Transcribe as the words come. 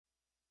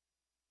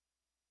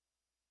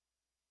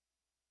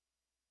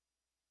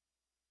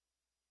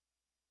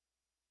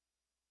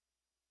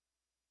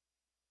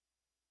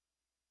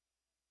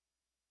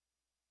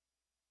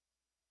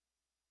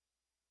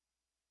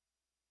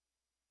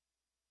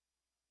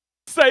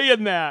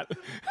saying that.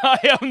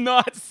 I am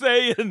not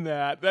saying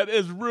that. That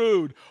is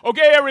rude.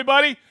 Okay,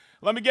 everybody,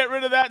 let me get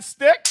rid of that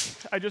stick.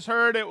 I just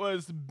heard it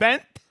was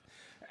bent.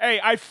 Hey,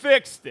 I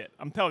fixed it.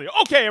 I'm telling you.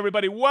 Okay,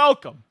 everybody,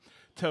 welcome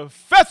to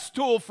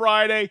Festool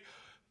Friday.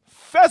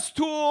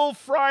 Festool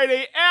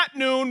Friday at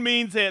noon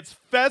means it's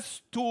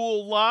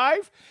Festool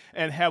Live.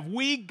 And have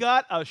we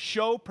got a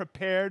show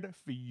prepared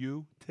for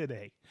you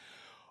today?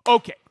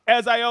 Okay,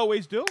 as I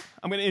always do,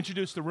 I'm going to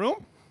introduce the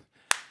room.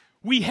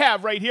 We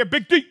have right here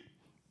Big D.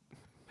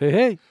 Hey,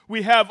 hey.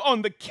 We have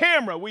on the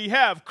camera, we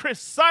have Chris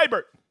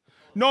Seibert,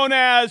 known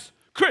as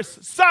Chris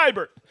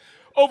Seibert.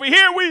 Over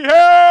here we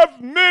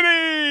have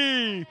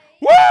Minnie.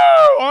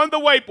 Woo! On the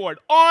whiteboard.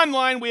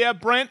 Online we have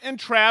Brent and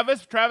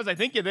Travis. Travis, I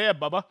think you're there,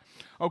 Bubba.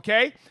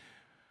 Okay?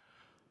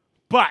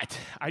 But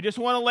I just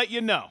want to let you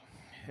know,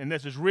 and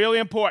this is really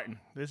important.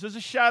 This is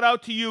a shout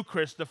out to you,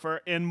 Christopher,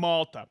 in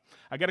Malta.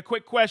 I got a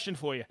quick question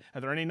for you.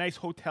 Are there any nice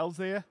hotels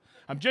there?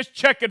 I'm just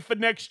checking for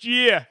next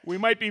year. We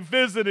might be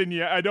visiting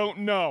you. I don't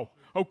know.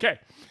 Okay.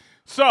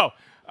 So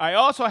I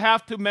also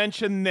have to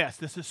mention this.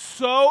 This is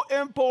so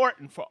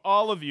important for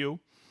all of you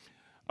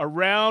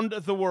around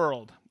the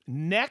world.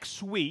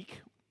 Next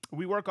week,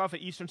 we work off of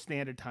Eastern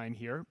Standard Time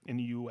here in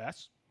the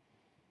U.S.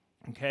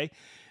 Okay?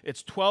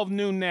 It's 12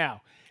 noon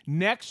now.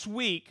 Next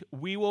week,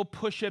 we will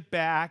push it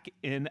back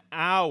an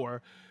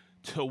hour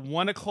to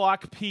 1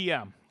 o'clock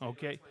p.m.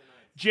 Okay?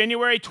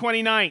 January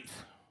 29th.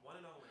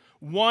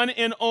 One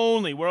and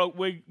only.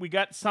 We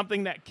got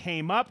something that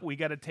came up we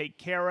got to take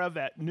care of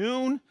at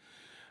noon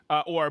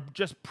or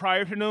just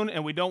prior to noon,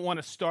 and we don't want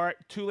to start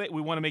too late.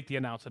 We want to make the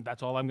announcement.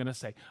 That's all I'm going to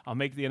say. I'll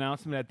make the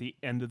announcement at the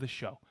end of the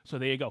show. So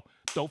there you go.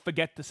 Don't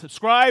forget to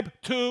subscribe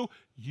to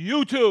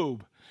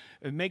YouTube.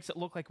 It makes it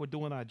look like we're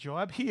doing our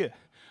job here.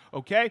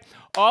 Okay?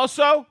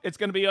 Also, it's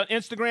going to be on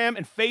Instagram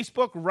and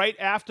Facebook right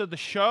after the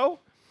show.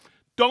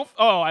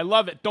 Oh, I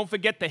love it. Don't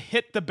forget to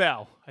hit the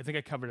bell. I think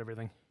I covered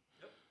everything.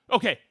 Yep.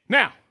 Okay,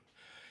 now,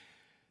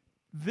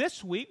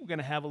 this week we're going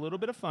to have a little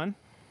bit of fun.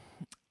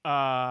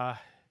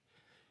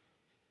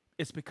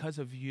 It's because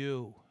of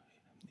you.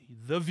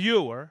 The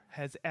viewer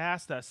has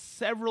asked us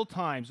several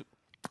times.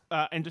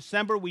 In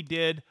December, we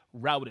did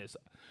routers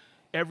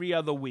every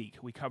other week.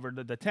 We covered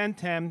the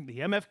 1010, the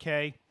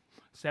MFK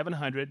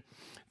 700,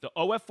 the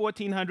OF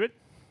 1400.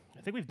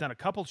 I think we've done a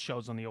couple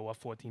shows on the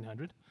OF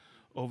 1400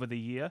 over the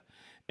year,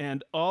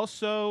 and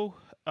also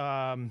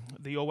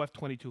the OF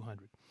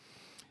 2200.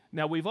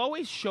 Now, we've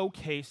always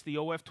showcased the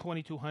OF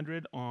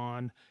 2200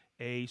 on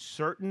a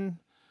certain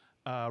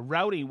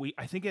routing.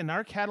 I think in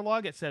our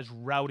catalog it says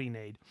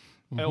FHRoutingAid.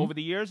 Over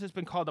the years, it's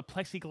been called a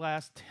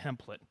plexiglass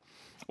template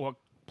or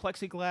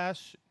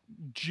plexiglass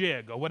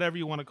jig or whatever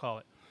you want to call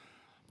it.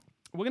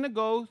 We're going to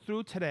go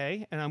through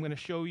today, and I'm going to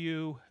show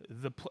you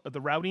the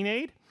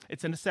FHRoutingAid.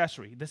 It's an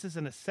accessory. This is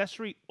an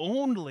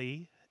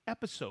accessory-only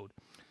episode.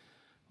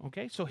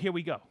 Okay, so here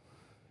we go.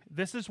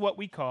 This is what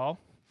we call...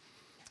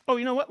 Oh,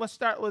 you know what? Let's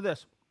start with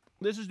this.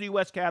 This is the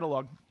U.S.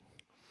 catalog.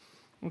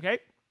 Okay?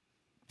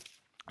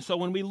 So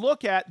when we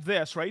look at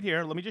this right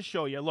here, let me just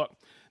show you. Look,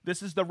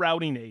 this is the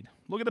FHRoutingAid.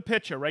 Look at the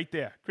picture right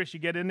there. Chris, you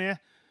get in there?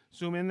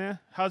 Zoom in there.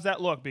 How's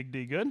that look, Big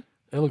D? Good?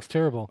 It looks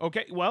terrible.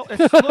 Okay, well,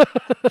 look,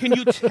 can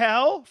you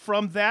tell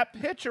from that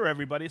picture,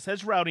 everybody? It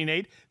says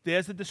FHRoutingAid.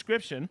 There's the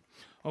description.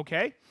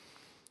 Okay?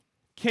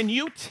 Can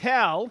you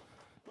tell?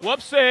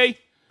 Whoopsie.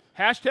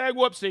 Hashtag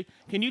whoopsie.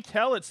 Can you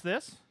tell it's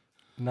this?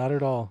 Not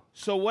at all.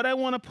 So what I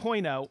want to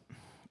point out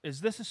is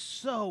this is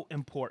so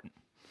important.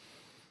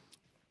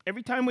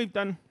 Every time we've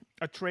done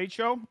a trade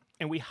show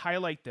and we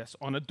highlight this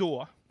on a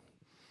door,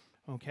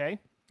 okay,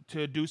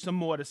 to do some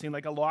mortising,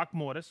 like a lock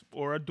mortise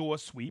or a door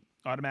sweep,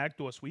 automatic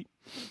door sweep,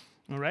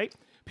 all right?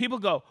 People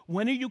go,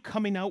 when are you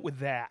coming out with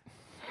that?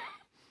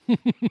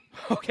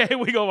 Okay,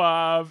 we go,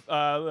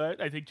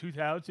 I think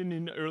 2000,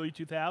 in the early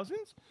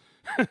 2000s.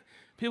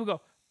 People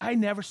go, I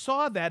never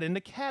saw that in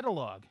the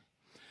catalog.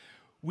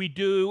 We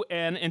do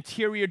an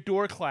interior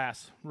door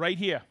class right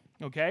here,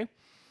 okay?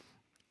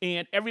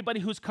 And everybody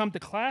who's come to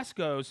class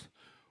goes,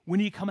 when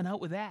are you coming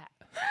out with that?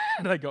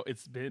 And I go,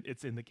 it's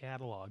in the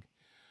catalog,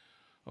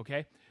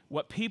 okay?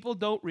 What people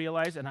don't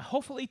realize, and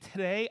hopefully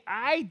today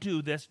I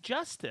do this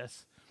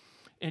justice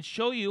and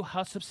show you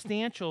how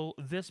substantial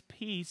this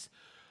piece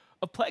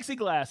of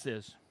plexiglass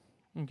is,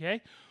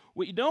 okay?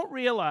 What you don't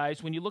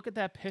realize when you look at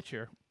that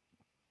picture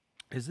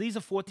is these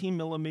are 14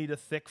 millimeter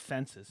thick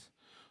fences,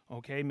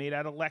 okay, made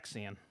out of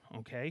Lexan,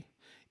 okay?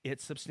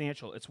 It's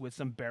substantial. It's with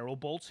some barrel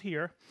bolts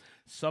here,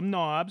 some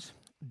knobs,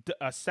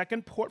 a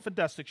second port for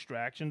dust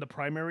extraction. The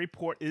primary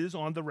port is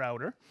on the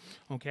router,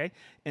 okay?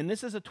 And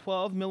this is a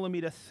 12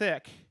 millimeter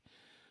thick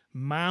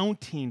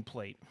mounting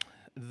plate.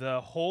 The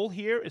hole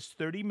here is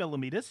 30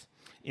 millimeters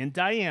in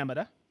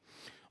diameter,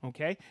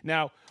 okay?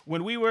 Now,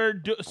 when we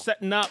were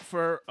setting up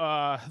for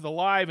the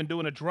live and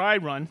doing a dry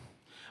run,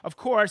 of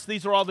course,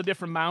 these are all the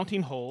different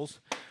mounting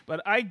holes,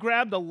 but I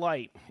grabbed a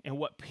light, and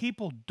what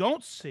people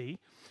don't see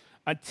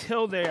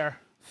until they're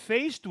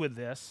faced with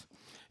this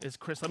is,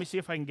 Chris, let me see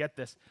if I can get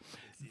this.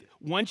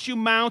 Once you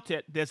mount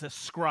it, there's a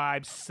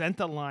scribe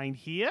center line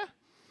here,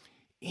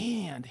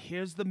 And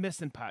here's the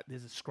missing part.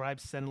 There's a scribe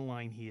center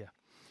line here.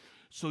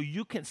 So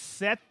you can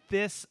set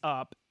this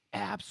up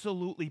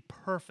absolutely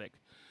perfect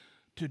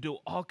to do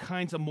all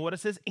kinds of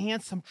mortises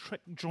and some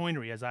trick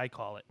joinery, as I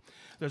call it.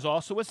 There's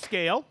also a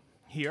scale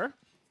here,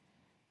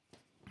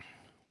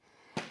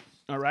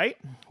 all right,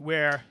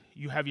 where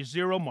you have your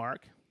 0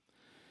 mark.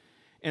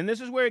 And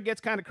this is where it gets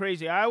kind of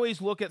crazy. I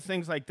always look at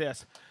things like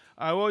this.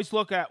 I always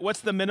look at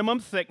what's the minimum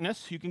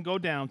thickness you can go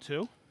down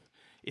to.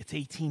 It's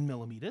 18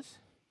 millimeters,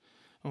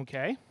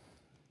 okay?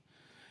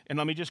 And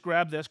let me just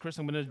grab this, Chris.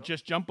 I'm going to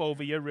just jump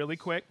over you really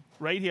quick.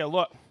 Right here,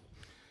 look.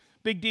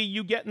 Big D,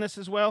 you getting this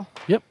as well?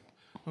 Yep.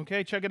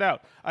 Okay, check it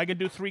out. I can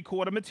do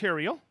 3/4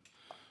 material,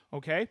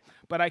 okay?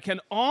 But I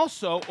can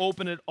also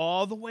open it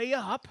all the way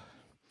up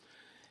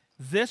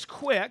this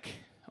quick,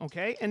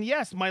 okay? And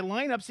yes, my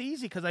lineup's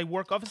easy because I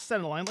work off a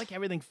center line like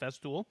everything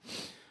Festool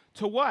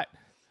to what?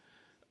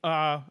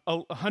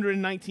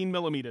 119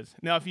 millimeters.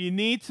 Now, if you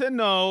need to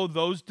know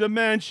those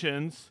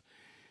dimensions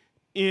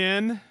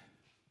in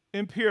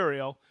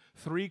Imperial,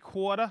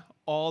 3/4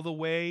 all the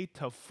way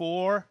to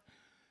 4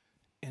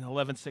 and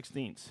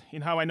 11/16. You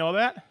know how I know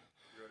that?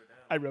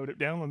 I wrote it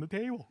down on the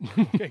table.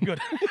 Okay,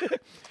 good.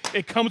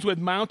 It comes with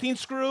mounting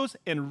screws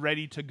and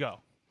ready to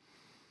go.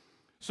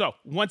 So,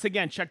 once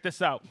again, check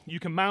this out. You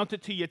can mount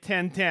it to your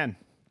 1010.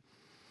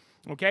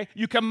 Okay?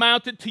 You can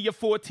mount it to your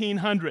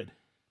 1400.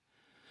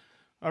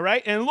 All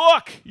right? And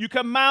look, you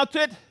can mount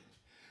it.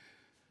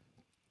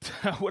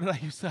 What did I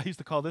used to? I used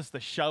to call this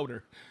the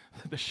shouter,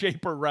 the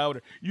shaper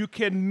router. You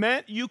can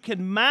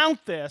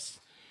mount this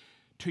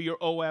to your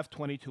OF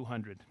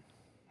 2200.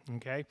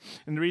 Okay?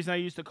 And the reason I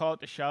used to call it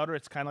the shouter,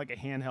 it's kind of like a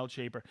handheld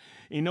shaper.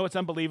 You know what's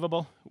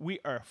unbelievable? We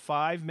are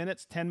 5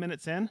 minutes, 10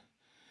 minutes in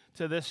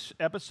to this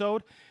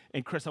episode.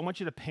 And Chris, I want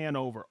you to pan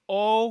over.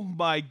 Oh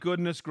my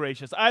goodness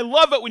gracious. I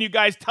love it when you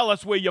guys tell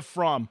us where you're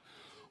from.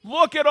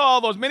 Look at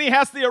all those. Minnie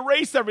has to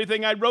erase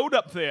everything I wrote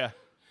up there.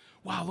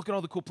 Wow, look at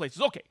all the cool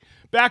places. Okay,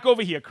 back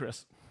over here,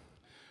 Chris.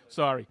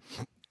 Sorry.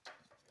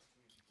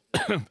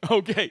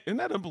 Okay, isn't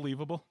that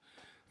unbelievable?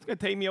 It's going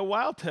to take me a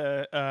while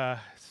to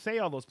say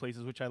all those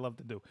places, which I love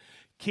to do.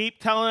 Keep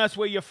telling us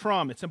where you're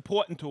from. It's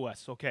important to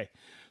us. Okay,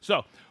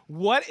 so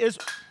what is...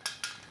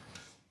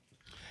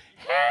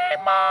 Hey,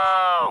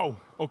 Mo!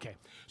 Okay,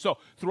 so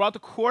throughout the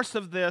course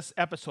of this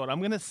episode, I'm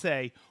going to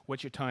say,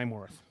 what's your time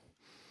worth?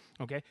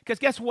 Okay, because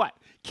guess what?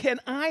 Can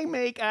I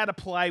make out of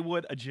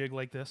plywood a jig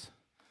like this?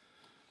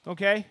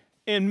 Okay,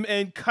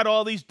 and cut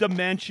all these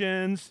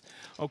dimensions,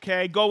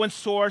 okay? Go and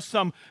source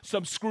some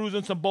screws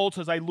and some bolts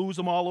as I lose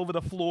them all over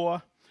the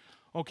floor,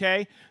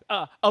 okay?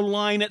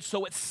 Align it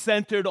so it's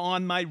centered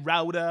on my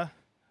router.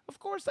 Of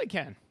course I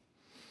can.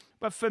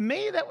 But for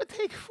me, that would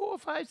take 4,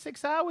 5,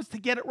 6 hours to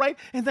get it right,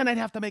 and then I'd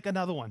have to make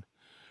another one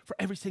for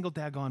every single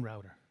daggone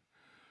router,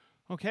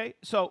 okay?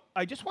 So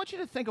I just want you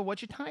to think of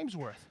what your time's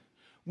worth.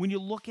 When you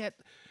look at,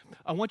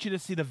 I want you to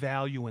see the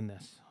value in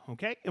this,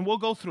 okay? And we'll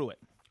go through it.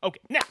 Okay,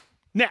 now,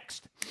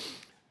 next,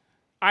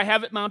 I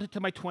have it mounted to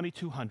my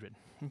 2200.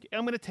 Okay,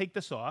 I'm going to take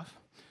this off,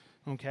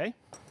 okay?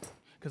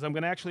 Because I'm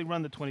going to actually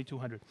run the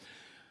 2200.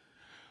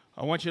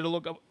 I want you to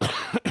look up,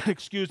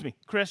 excuse me,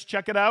 Chris,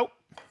 check it out.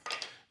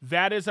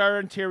 That is our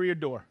interior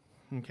door,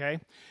 okay?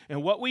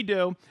 And what we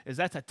do is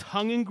that's a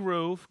tongue and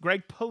groove.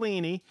 Greg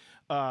Pellini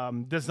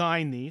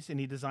designed these, and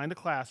he designed a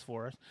class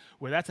for us,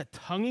 where that's a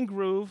tongue and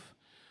groove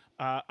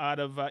out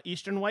of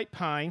Eastern White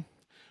Pine.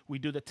 We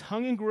do the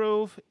tongue and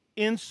groove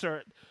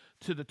insert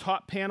to the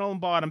top panel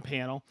and bottom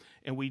panel,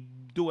 and we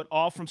do it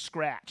all from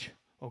scratch,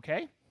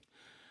 okay?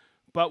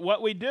 But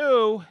what we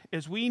do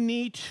is we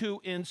need to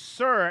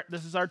insert,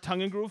 this is our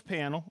tongue and groove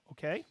panel,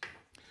 okay?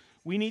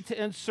 We need to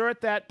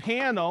insert that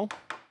panel,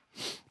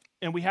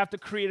 and we have to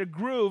create a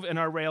groove in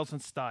our rails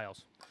and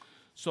stiles.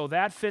 So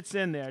that fits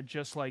in there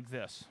just like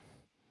this,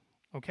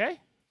 okay?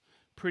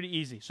 Pretty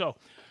easy. So,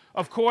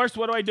 of course,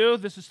 what do?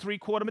 This is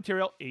 3/4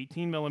 material,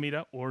 18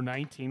 millimeter or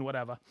 19,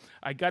 whatever.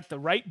 I got the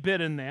right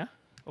bit in there,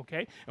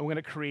 okay? And we're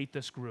going to create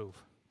this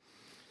groove.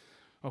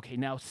 Okay,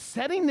 now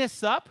setting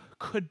this up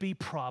could be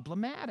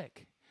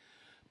problematic,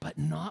 but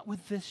not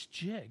with this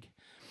jig.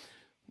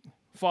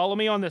 Follow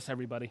me on this,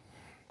 everybody.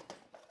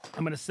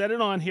 I'm going to set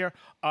it on here.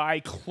 I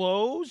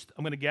closed.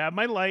 I'm going to grab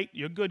my light.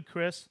 You're good,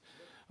 Chris.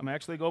 I'm going to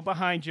actually go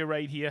behind you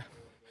right here.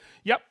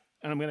 Yep,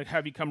 and I'm going to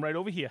have you come right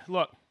over here.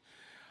 Look.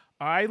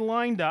 I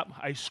lined up,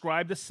 I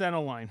scribed the center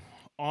line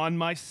on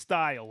my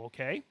stile,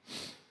 okay?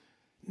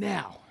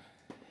 Now,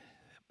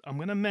 I'm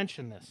going to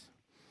mention this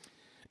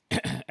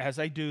as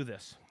I do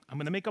this. I'm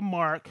going to make a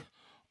mark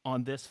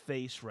on this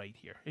face right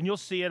here. And you'll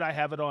see it, I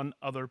have it on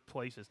other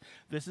places.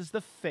 This is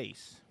the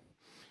face,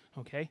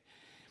 okay?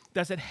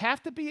 Does it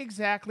have to be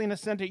exactly in the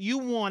center? You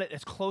want it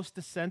as close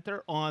to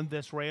center on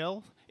this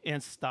rail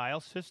and stile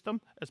system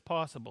as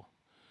possible.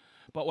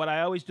 But what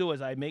I always do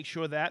is I make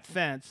sure that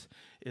fence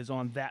is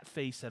on that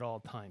face at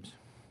all times.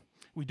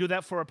 We do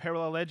that for a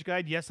parallel edge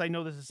guide. Yes, I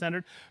know this is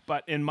centered,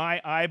 but in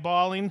my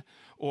eyeballing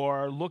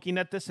or looking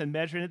at this and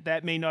measuring it,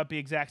 that may not be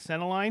exact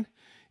center line.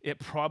 It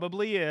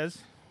probably is,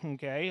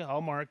 okay?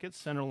 I'll mark it,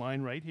 center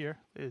line right here.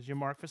 There's your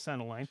mark for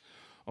center line,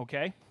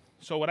 okay?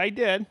 So what I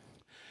did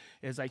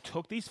is I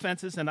took these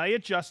fences and I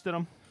adjusted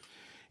them.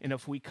 And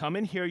if we come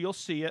in here, you'll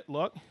see it.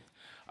 Look,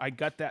 I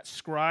got that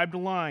scribed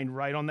line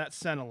right on that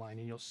center line,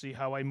 and you'll see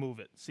how I move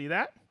it. See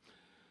that?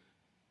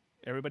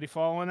 Everybody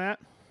following that?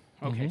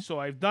 Okay, so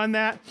I've done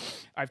that.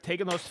 I've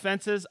taken those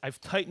fences. I've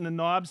tightened the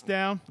knobs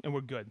down, and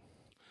we're good.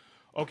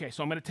 Okay,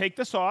 so I'm going to take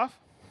this off.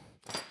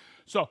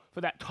 So for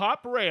that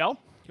top rail,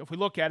 if we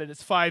look at it,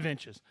 it's 5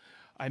 inches.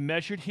 I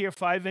measured here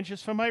 5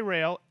 inches from my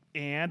rail,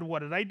 and what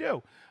did I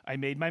do? I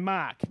made my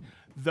mark.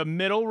 The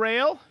middle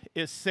rail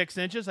is 6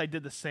 inches. I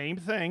did the same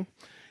thing.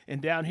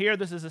 And down here,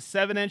 this is a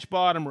 7-inch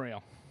bottom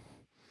rail.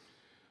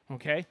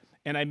 Okay?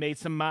 And I made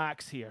some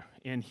marks here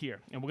and here.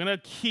 And we're going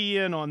to key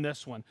in on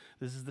this one.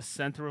 This is the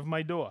center of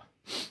my door.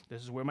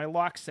 This is where my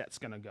lock set's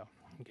going to go.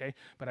 Okay?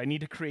 But I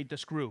need to create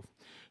this groove.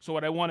 So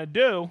what I want to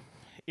do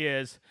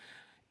is,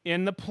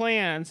 in the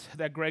plans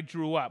that Greg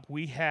drew up,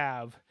 we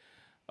have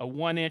a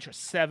 1 inch or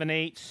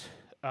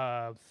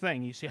 7/8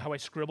 thing. You see how I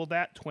scribbled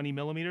that? 20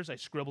 millimeters. I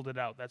scribbled it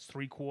out. That's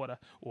 3/4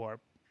 or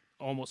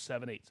almost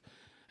 7/8.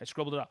 I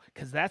scribbled it out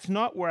because that's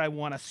not where I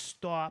want to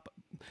stop.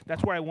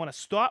 That's where I want to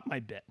stop my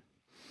bit.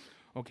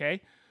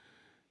 Okay?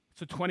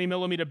 It's a 20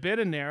 millimeter bit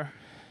in there.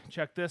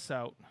 Check this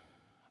out.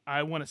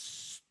 I want to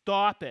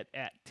stop it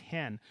at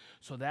 10.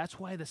 So that's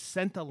why the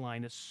center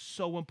line is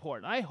so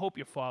important. I hope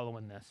you're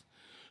following this.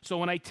 So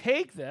when I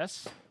take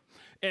this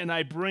and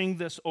I bring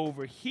this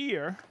over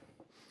here,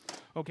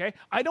 okay,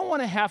 I don't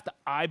want to have to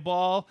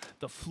eyeball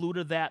the flute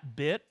of that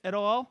bit at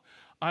all.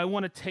 I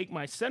want to take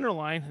my center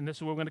line, and this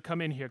is where we're going to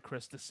come in here,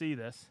 Chris, to see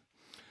this.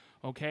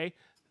 Okay,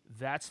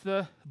 that's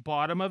the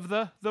bottom of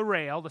the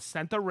rail, the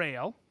center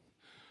rail.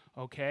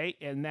 Okay,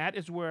 and that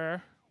is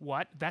where,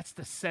 what? That's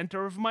the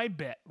center of my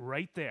bit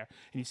right there.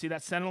 And you see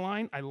that center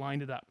line? I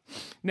lined it up.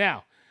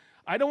 Now,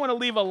 I don't want to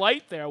leave a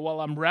light there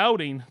while I'm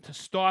routing to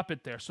stop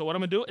it there. So what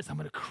I'm going to do is I'm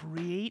going to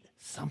create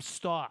some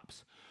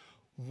stops.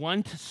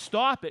 One to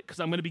stop it, because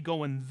I'm going to be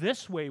going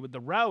this way with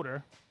the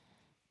router.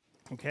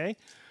 Okay?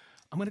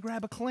 I'm going to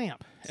grab a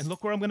clamp, and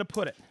look where I'm going to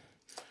put it.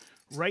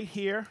 Right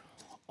here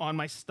on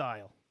my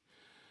stile.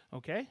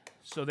 Okay?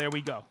 So there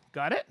we go.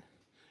 Got it?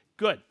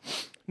 Good.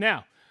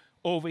 Now,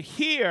 over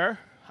here,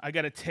 I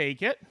got to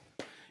take it,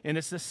 and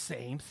it's the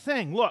same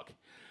thing. Look,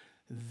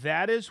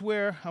 that is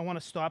where I want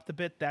to stop the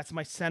bit. That's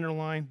my center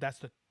line. That's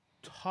the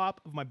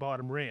top of my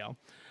bottom rail.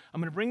 I'm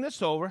going to bring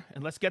this over,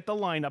 and let's get the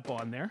line up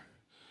on there,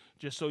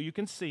 just so you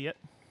can see it.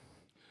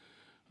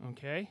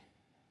 Okay?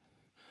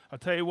 I'll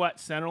tell you what,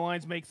 center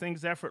lines make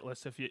things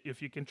effortless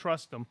if you can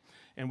trust them,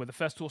 and with the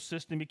Festool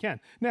system, you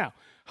can. Now,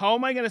 how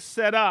am I going to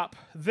set up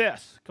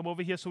this? Come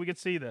over here so we can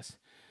see this.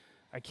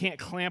 I can't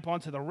clamp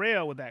onto the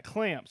rail with that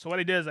clamp. So what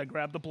I did is I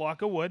grabbed the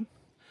block of wood,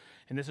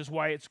 and this is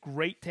why it's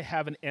great to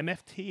have an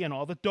MFT and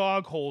all the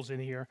dog holes in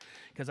here,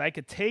 because I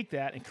could take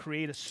that and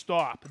create a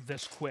stop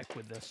this quick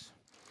with this.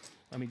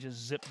 Let me just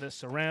zip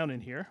this around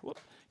in here. Whoop,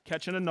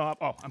 catching a knob.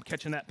 Oh, I'm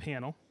catching that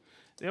panel.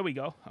 There we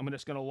go. I'm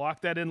just going to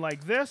lock that in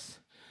like this,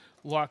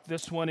 lock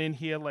this one in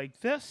here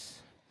like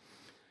this,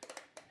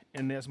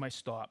 and there's my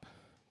stop.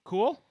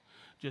 Cool?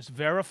 Just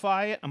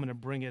verify it. I'm going to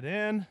bring it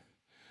in.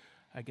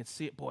 I can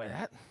see it. Boy,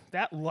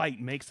 that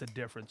light makes a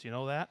difference. You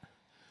know that?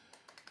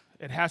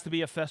 It has to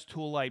be a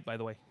Festool light, by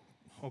the way.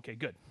 Okay,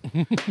 good.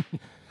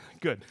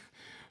 Good.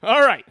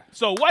 All right.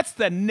 So what's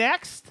the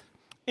next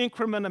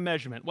increment of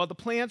measurement? Well, the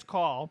plans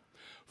call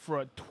for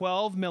a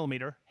 12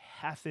 millimeter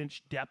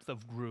half-inch depth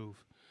of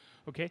groove.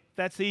 Okay?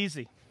 That's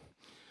easy.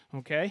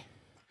 Okay?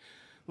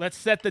 Let's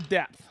set the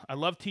depth. I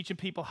love teaching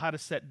people how to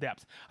set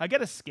depth. I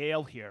got a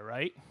scale here,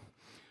 right?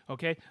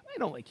 Okay? I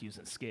don't like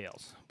using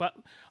scales, but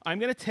I'm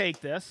going to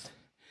take this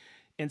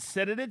and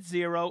set it at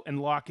 0 and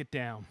lock it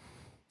down.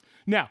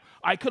 Now,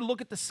 I could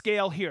look at the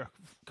scale here.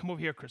 Come over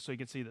here, Chris, so you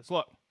can see this.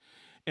 Look,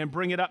 and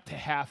bring it up to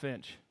 ½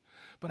 inch.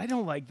 But I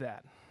don't like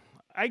that.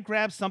 I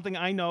grab something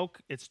I know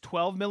it's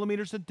 12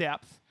 millimeters of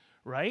depth,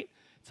 right?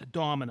 It's a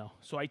domino.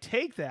 So I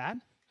take that,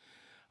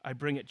 I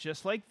bring it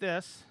just like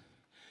this,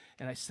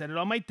 and I set it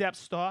on my depth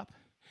stop,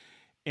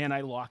 and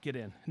I lock it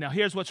in. Now,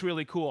 here's what's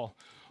really cool.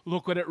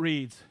 Look what it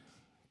reads.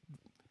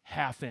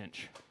 ½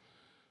 inch.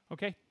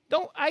 Okay?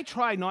 I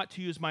try not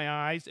to use my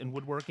eyes in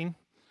woodworking.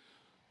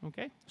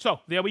 Okay? So,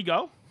 there we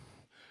go.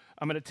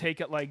 I'm going to take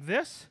it like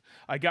this.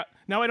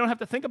 Now I don't have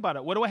to think about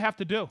it. What do I have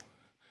to do?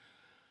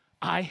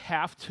 I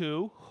have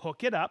to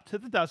hook it up to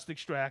the dust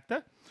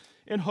extractor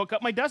and hook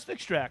up my dust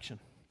extraction.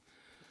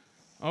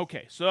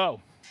 Okay,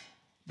 so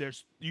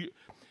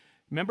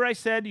remember I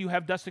said you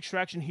have dust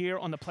extraction here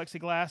on the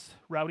plexiglass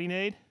routing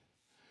aid,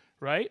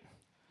 right?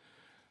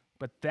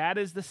 But that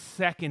is the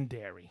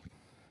secondary.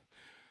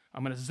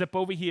 I'm going to zip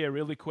over here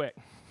really quick.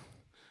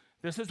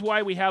 This is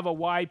why we have a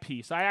Y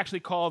piece. I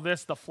actually call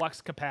this the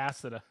flux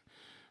capacitor.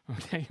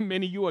 Okay,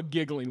 many of you are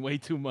giggling way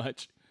too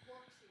much.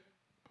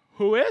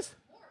 Who is?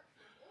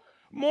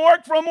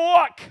 Mork from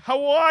Ork.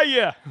 How are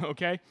you?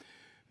 Okay,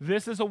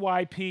 this is a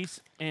Y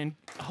piece, and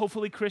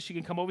hopefully, Chris, you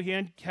can come over here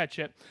and catch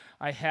it.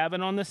 I have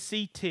it on the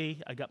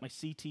CT. I got my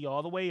CT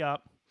all the way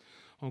up.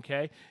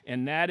 okay?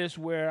 And that is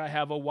where I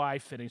have a Y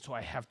fitting. So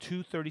I have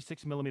two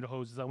 36mm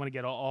hoses. I want to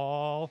get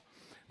all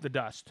the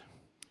dust.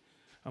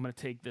 I'm going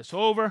to take this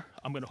over.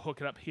 I'm going to hook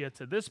it up here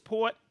to this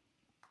port,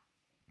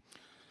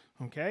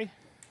 okay?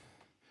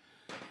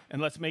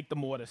 And let's make the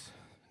mortise.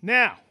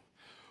 Now,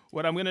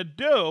 what I'm going to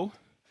do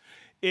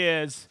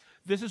is,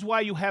 this is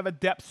why you have a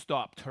depth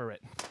stop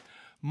turret.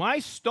 My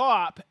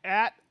stop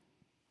at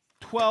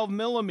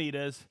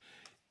 12mm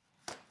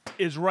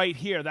is right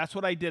here. That's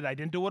what I did. I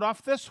didn't do it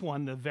off this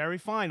one, the very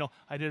final.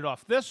 I did it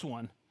off this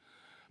one.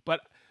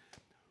 But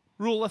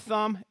rule of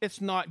thumb,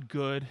 it's not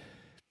good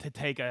to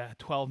take a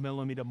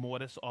 12mm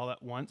mortise all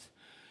at once.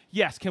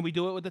 Yes, can we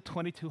do it with the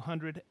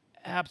 2200?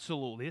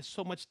 Absolutely. There's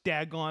so much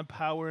daggone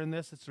power in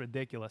this, it's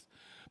ridiculous.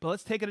 But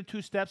let's take it in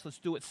 2 steps. Let's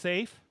do it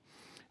safe.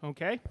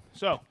 Okay?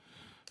 So, I'm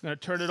going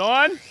to turn it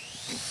on,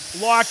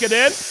 lock it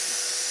in.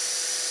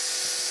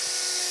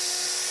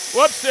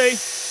 Whoopsie.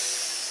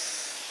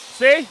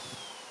 See?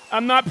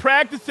 I'm not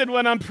practicing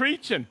when I'm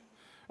preaching.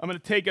 I'm going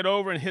to take it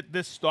over and hit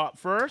this stop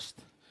first.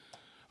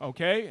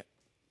 Okay?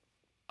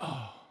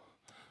 Oh.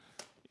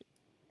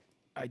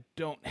 I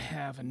don't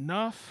have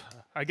enough.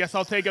 I guess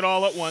I'll take it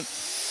all at once.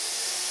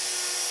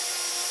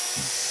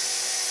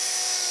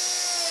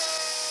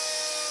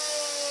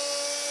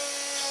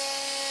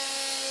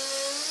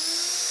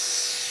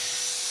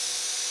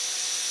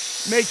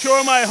 Make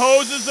sure my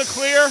hoses are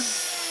clear.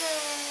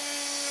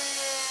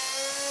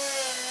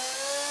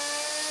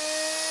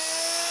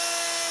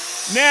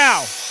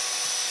 Now,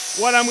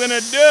 what I'm going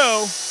to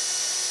do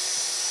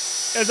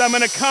is I'm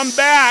going to come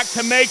back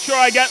to make sure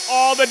I get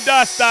all the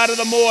dust out of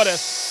the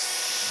mortise.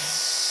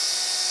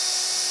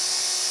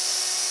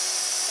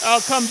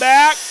 I'll come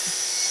back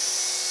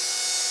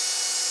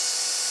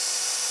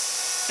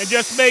and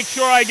just make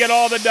sure I get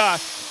all the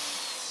dust.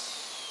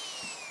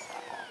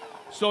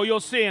 So you'll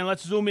see, and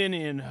let's zoom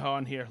in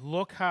on here.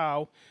 Look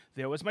how,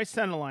 there was my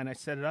center line. I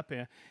set it up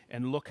here,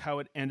 and look how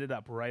it ended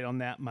up right on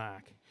that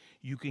mark.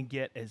 You can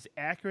get as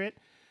accurate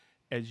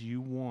as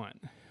you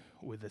want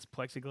with this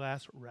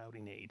plexiglass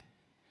routing aid.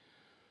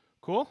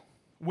 Cool?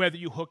 Whether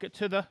you hook it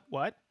to the,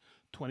 what,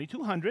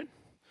 2200,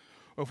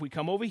 or if we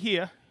come over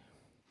here,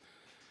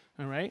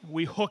 all right,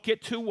 we hook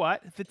it to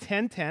what, the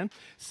 1010.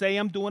 Say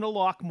I'm doing a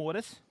lock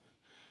mortise,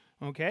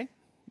 okay?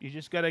 You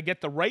just got to get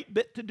the right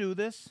bit to do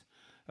this,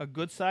 a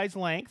good size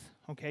length,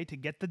 okay, to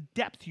get the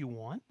depth you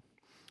want,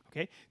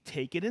 okay?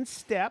 Take it in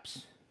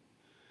steps,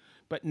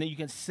 but now you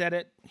can set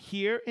it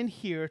here and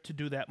here to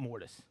do that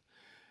mortise.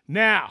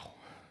 Now,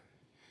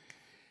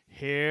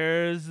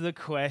 here's the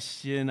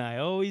question I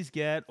always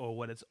get, or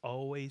what is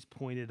always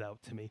pointed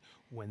out to me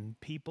when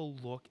people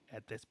look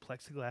at this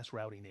plexiglass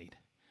routing aid.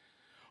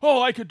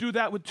 Oh, I could do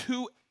that with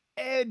 2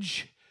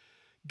 edge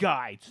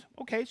guides.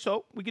 Okay,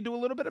 so we can do a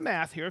little bit of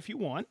math here if you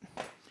want.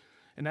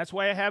 And that's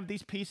why I have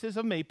these pieces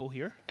of maple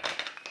here.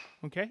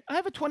 Okay, I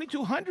have a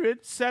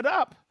 2200 set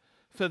up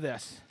for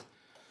this.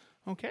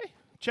 Okay,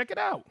 check it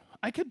out.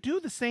 I could do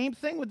the same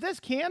thing with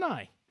this, can't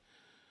I?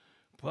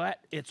 But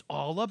it's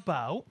all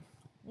about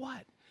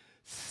what?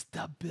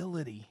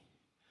 Stability.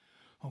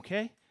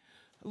 Okay?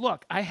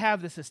 Look, I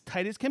have this as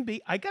tight as can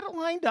be. I got it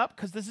lined up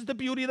because this is the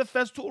beauty of the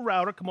Festool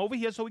router. Come over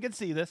here so we can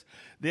see this.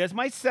 There's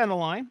my center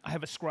line. I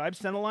have a scribe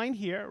center line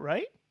here,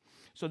 right?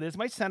 So there's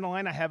my center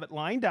line. I have it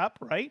lined up,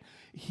 right?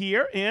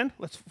 Here, and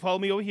let's follow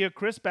me over here,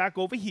 Chris, back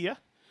over here.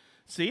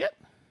 See it?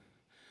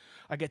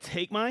 I could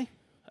take my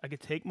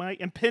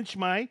and pinch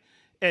my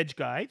edge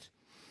guides,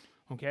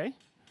 okay?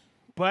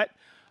 But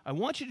I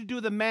want you to do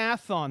the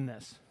math on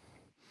this.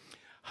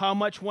 How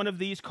much one of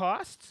these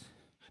costs?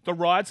 The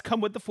rods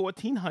come with the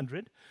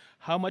 1400.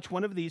 How much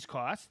one of these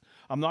costs?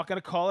 I'm not going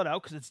to call it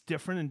out because it's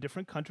different in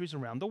different countries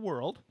around the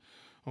world,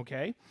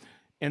 okay?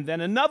 And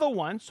then another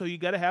one, so you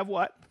got to have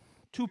what?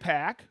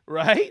 2-pack,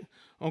 right?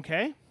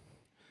 Okay?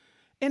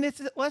 And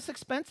it's less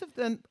expensive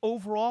than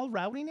overall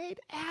routing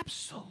aid?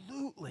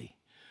 Absolutely.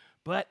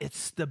 But it's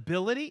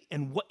stability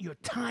and what your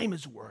time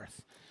is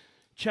worth.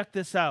 Check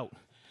this out.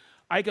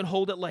 I can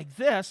hold it like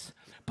this,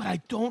 but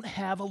I don't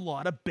have a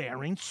lot of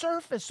bearing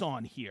surface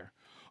on here.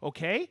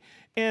 Okay?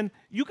 And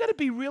you got to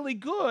be really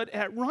good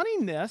at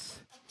running this.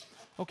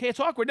 Okay, it's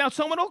awkward. Now,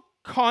 someone will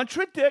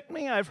contradict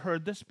me. I've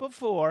heard this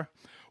before.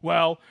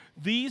 Well,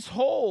 these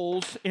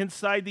holes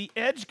inside the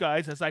edge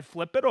guides, as I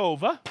flip it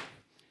over,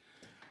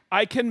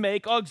 I can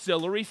make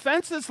auxiliary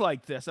fences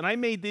like this. And I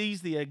made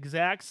these the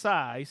exact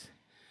size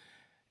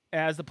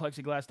as the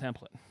plexiglass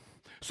template.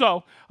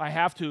 So I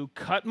have to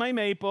cut my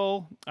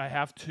maple. I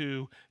have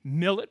to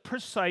mill it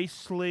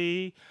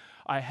precisely.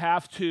 I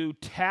have to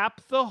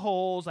tap the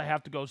holes. I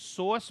have to go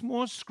source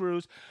more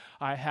screws.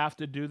 I have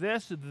to do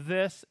this,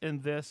 this,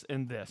 and this,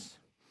 and this.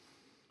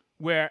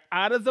 Where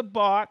out of the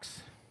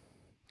box,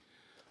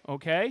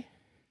 okay,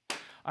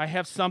 I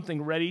have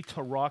something ready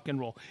to rock and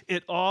roll.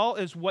 It all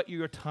is what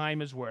your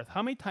time is worth.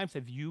 How many times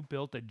have you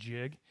built a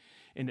jig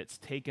and it's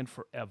taken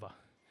forever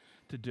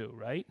to do,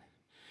 right?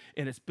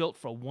 And it's built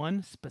for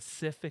one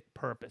specific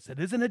purpose. It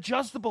isn't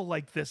adjustable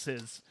like this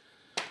is.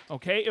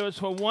 Okay, it was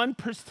for one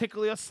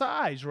particular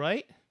size,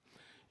 right?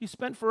 You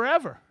spent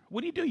forever.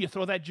 What do? You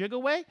throw that jig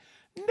away?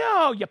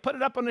 No, you put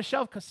it up on the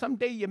shelf because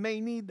someday you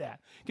may need that.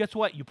 Guess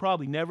what? You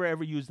probably never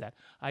ever use that.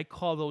 I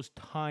call those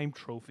time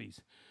trophies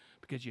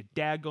because you're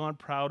daggone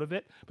proud of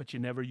it, but you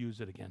never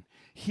use it again.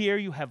 Here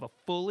you have a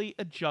fully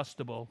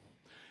adjustable,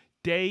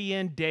 day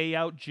in, day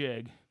out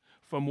jig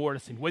for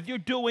mortising. Whether you're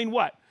doing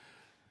what?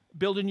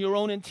 Building your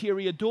own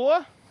interior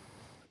door,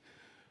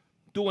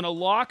 doing a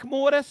lock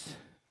mortise,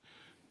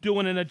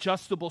 doing an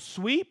adjustable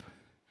sweep,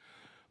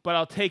 but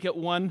I'll take it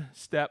one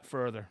step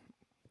further.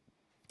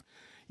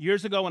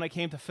 Years ago when I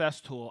came to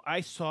Festool, I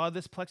saw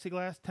this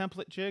plexiglass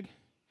template jig,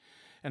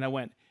 and I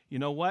went, you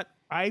know what?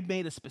 I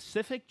made a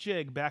specific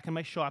jig back in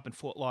my shop in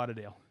Fort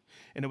Lauderdale,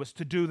 and it was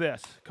to do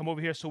this. Come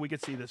over here so we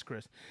could see this,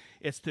 Chris.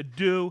 It's to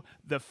do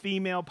the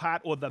female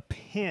part or the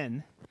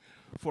pin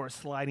for a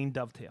sliding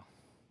dovetail.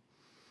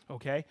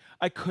 Okay?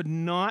 I could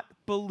not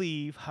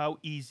believe how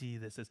easy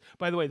this is.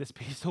 By the way, this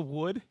piece of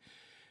wood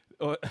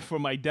for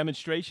my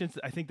demonstrations,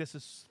 I think this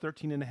is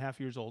 13 and a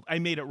half years old. I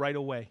made it right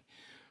away.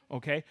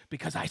 Okay,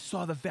 because I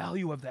saw the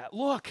value of that.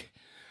 Look,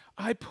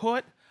 I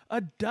put a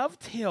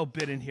dovetail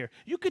bit in here.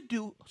 You could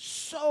do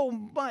so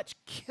much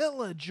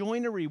killer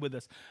joinery with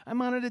this. I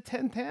mounted a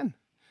 1010.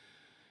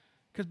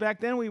 Because back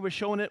then we were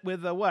showing it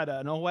with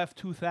an OF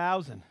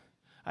 2000.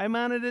 I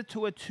mounted it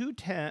to a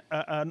 210,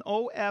 an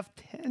OF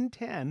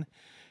 1010,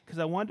 because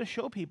I wanted to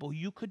show people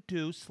you could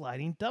do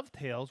sliding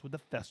dovetails with the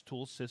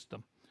Festool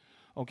system.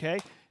 Okay,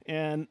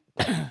 and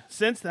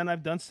since then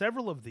I've done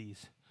several of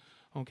these.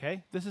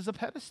 Okay, this is a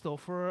pedestal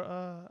for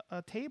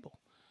a table,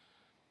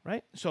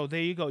 right? So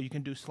there you go. You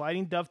can do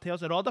sliding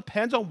dovetails. It all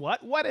depends on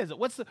what is it?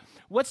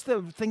 What's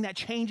the thing that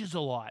changes a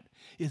lot?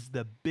 Is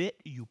the bit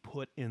you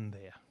put in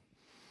there.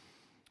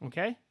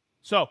 Okay,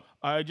 so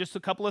just a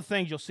couple of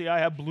things. You'll see I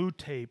have blue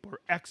tape or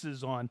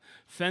X's on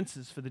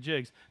fences for the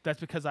jigs. That's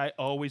because I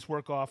always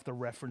work off the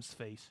reference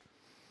face.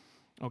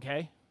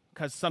 Okay,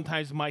 because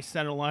sometimes my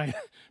center line,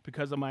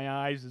 because of my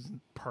eyes,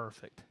 isn't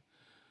perfect.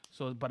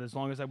 So, but as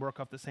long as I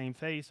work off the same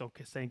face,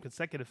 okay, same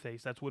consecutive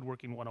face, that's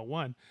woodworking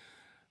 101.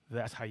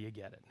 That's how you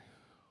get it.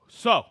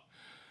 So,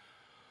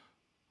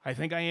 I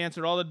think I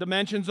answered all the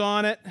dimensions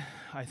on it.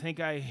 I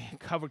think I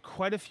covered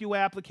quite a few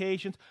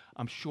applications.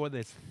 I'm sure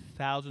there's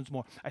thousands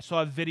more. I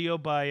saw a video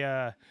by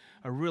a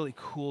really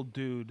cool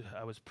dude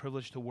I was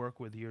privileged to work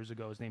with years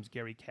ago. His name's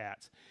Gary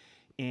Katz.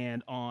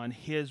 And on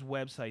his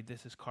website,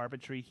 This Is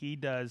Carpentry, he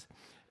does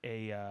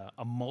a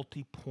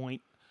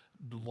multi-point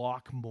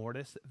lock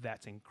mortise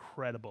that's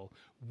incredible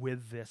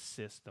with this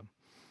system,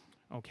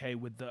 okay,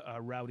 with the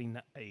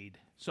FHRoutingAid.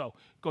 So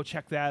go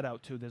check that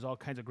out too. There's all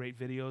kinds of great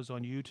videos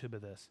on YouTube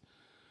of this.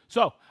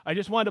 So I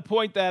just wanted to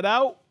point that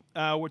out.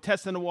 We're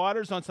testing the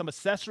waters on some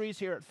accessories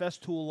here at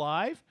Festool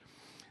Live.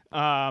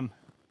 I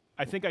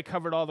think I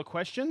covered all the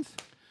questions.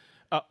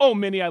 Oh,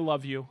 Minnie, I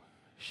love you.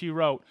 She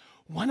wrote,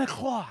 1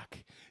 o'clock,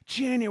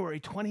 January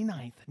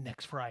 29th,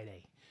 next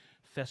Friday,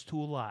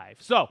 Festool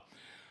Live. So,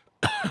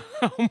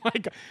 oh my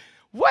God.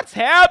 What's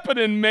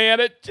happening, man?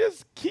 It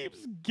just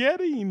keeps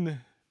getting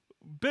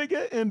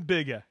bigger and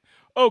bigger.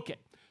 Okay,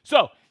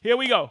 so here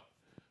we go.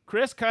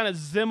 Chris, kind of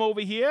zoom over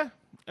here.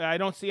 I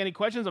don't see any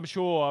questions. I'm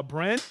sure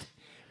Brent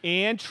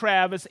and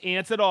Travis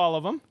answered all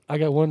of them. I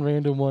got one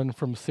random one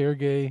from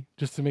Sergey,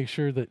 just to make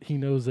sure that he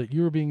knows that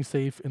you are being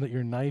safe and that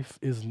your knife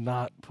is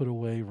not put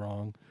away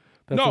wrong.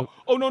 That's no.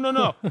 Oh,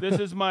 no. This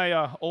is my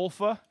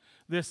Olfa.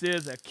 This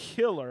is a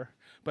killer.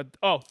 But,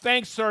 oh,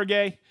 thanks,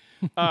 Sergey.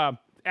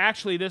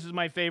 Actually, this is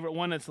my favorite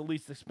one. It's the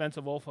least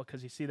expensive Olfa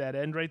because you see that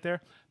end right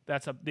there?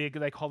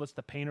 They call this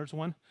the painter's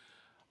one.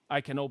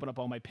 I can open up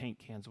all my paint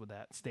cans with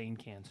that, stain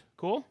cans.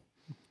 Cool?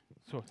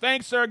 So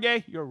thanks,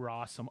 Sergey. You're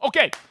awesome.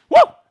 Okay.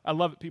 Woo! I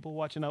love it. People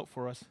watching out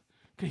for us.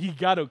 You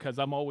got to, because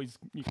I'm always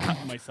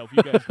cutting myself.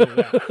 You guys know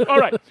that. All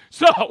right.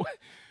 So,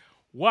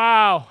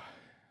 wow.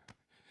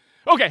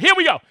 Okay, here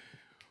we go.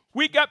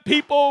 We got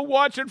people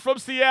watching from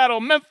Seattle,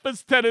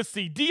 Memphis,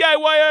 Tennessee,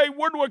 DIY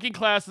woodworking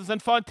classes in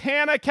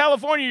Fontana,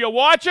 California. You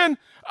watching?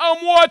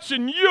 I'm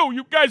watching you.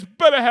 You guys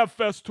better have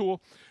Festool.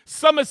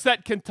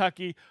 Somerset,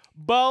 Kentucky,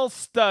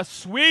 Balsta,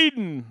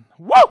 Sweden.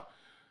 Woo!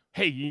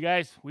 Hey, you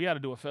guys, we ought to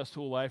do a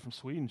Festool live from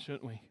Sweden,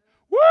 shouldn't we?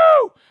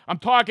 Woo! I'm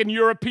talking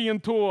European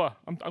tour.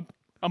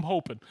 I'm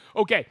hoping.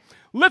 Okay,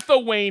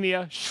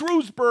 Lithuania,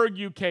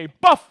 Shrewsbury, UK,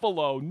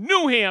 Buffalo,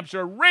 New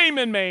Hampshire,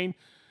 Raymond, Maine.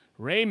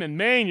 Raymond,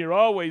 Maine, you're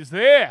always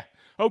there.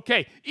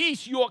 Okay,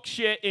 East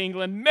Yorkshire,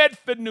 England,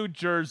 Medford, New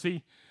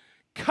Jersey,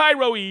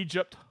 Cairo,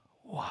 Egypt.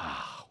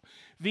 Wow.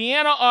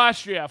 Vienna,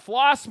 Austria,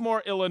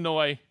 Flossmoor,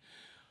 Illinois,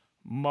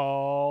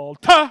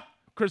 Malta.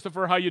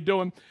 Christopher, how you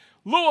doing?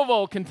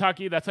 Louisville,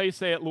 Kentucky. That's how you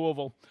say it,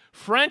 Louisville.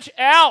 French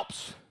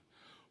Alps.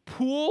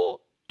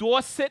 Poole,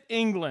 Dorset,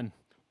 England.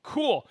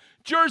 Cool.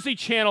 Jersey,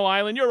 Channel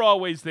Island. You're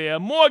always there.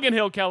 Morgan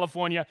Hill,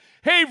 California.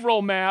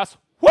 Haverhill, Mass.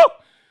 Woo!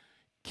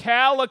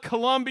 Cala,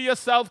 Columbia,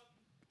 South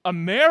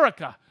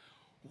America.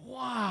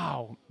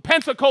 Wow.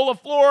 Pensacola,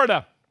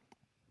 Florida.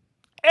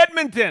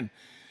 Edmonton.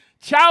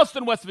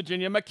 Charleston, West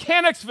Virginia.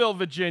 Mechanicsville,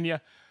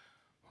 Virginia.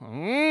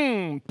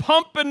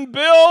 Pump and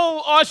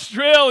Bill,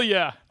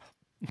 Australia.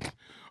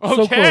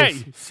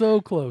 Okay.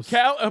 So close.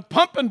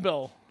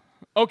 Pumpkinville.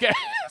 Okay.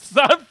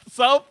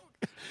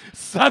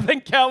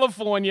 Southern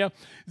California,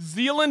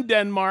 Zealand,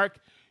 Denmark,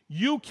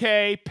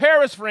 UK,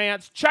 Paris,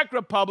 France, Czech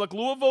Republic,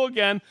 Louisville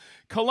again,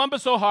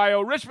 Columbus,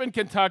 Ohio, Richmond,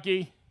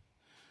 Kentucky,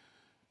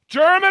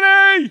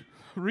 Germany.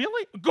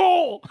 Really?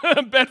 Goal.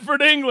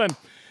 Bedford, England.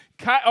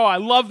 I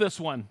love this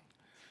one.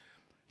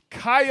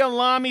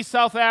 Kyalami,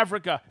 South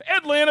Africa.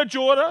 Atlanta,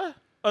 Georgia.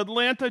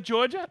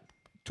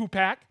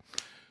 2-pack.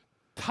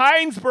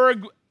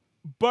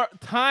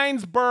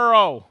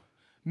 Tynesborough,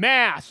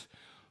 Mass.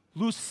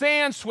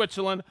 Lausanne,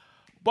 Switzerland.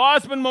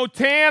 Bosman,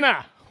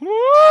 Montana.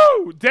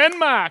 Woo!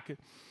 Denmark.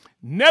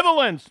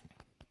 Netherlands,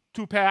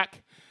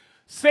 2-pack.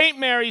 St.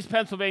 Mary's,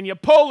 Pennsylvania.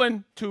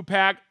 Poland,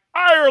 2-pack.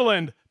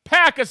 Ireland.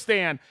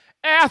 Pakistan.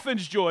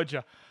 Athens,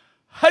 Georgia.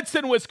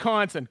 Hudson,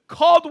 Wisconsin.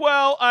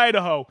 Caldwell,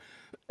 Idaho.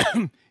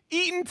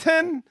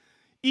 Eatonton,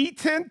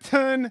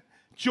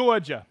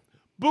 Georgia.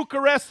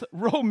 Bucharest,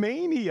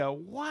 Romania.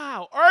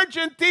 Wow.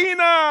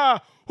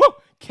 Argentina. Woo!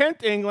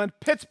 Kent, England.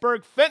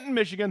 Pittsburgh, Fenton,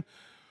 Michigan.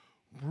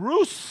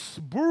 Bruges,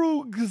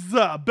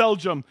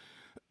 Belgium.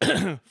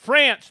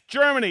 France,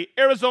 Germany,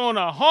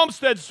 Arizona.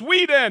 Homestead,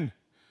 Sweden.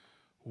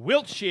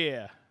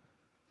 Wiltshire.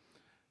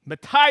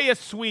 Matthias,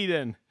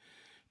 Sweden.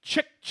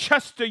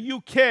 Chichester,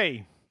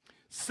 UK.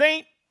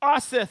 St.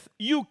 Osyth,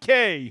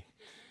 UK.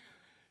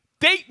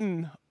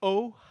 Dayton,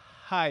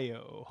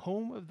 Ohio,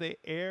 home of the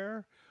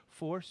Air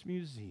Force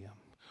Museum.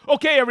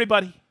 Okay,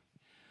 everybody.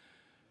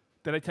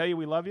 Did I tell you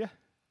we love you?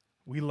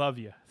 We love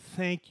you.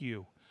 Thank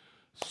you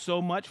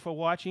so much for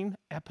watching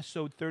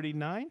episode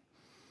 39,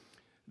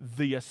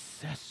 The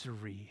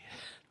Accessory,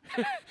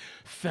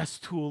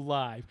 Festool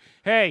Live.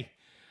 Hey,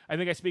 I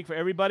think I speak for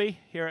everybody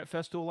here at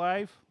Festool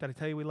Live. Did I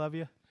tell you we love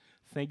you?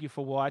 Thank you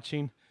for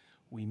watching.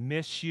 We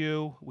miss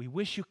you. We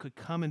wish you could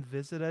come and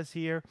visit us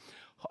here.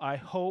 I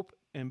hope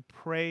and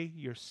pray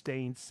you're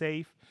staying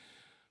safe.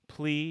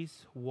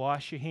 Please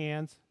wash your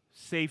hands,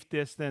 safe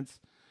distance.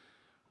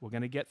 We're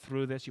going to get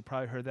through this. You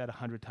probably heard that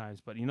 100 times.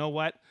 But you know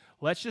what?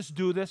 Let's just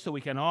do this so we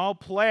can all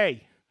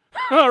play.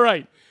 All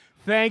right.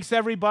 Thanks,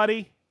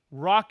 everybody.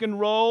 Rock and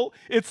roll.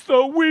 It's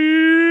the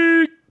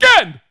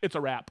weekend. It's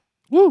a wrap.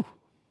 Woo!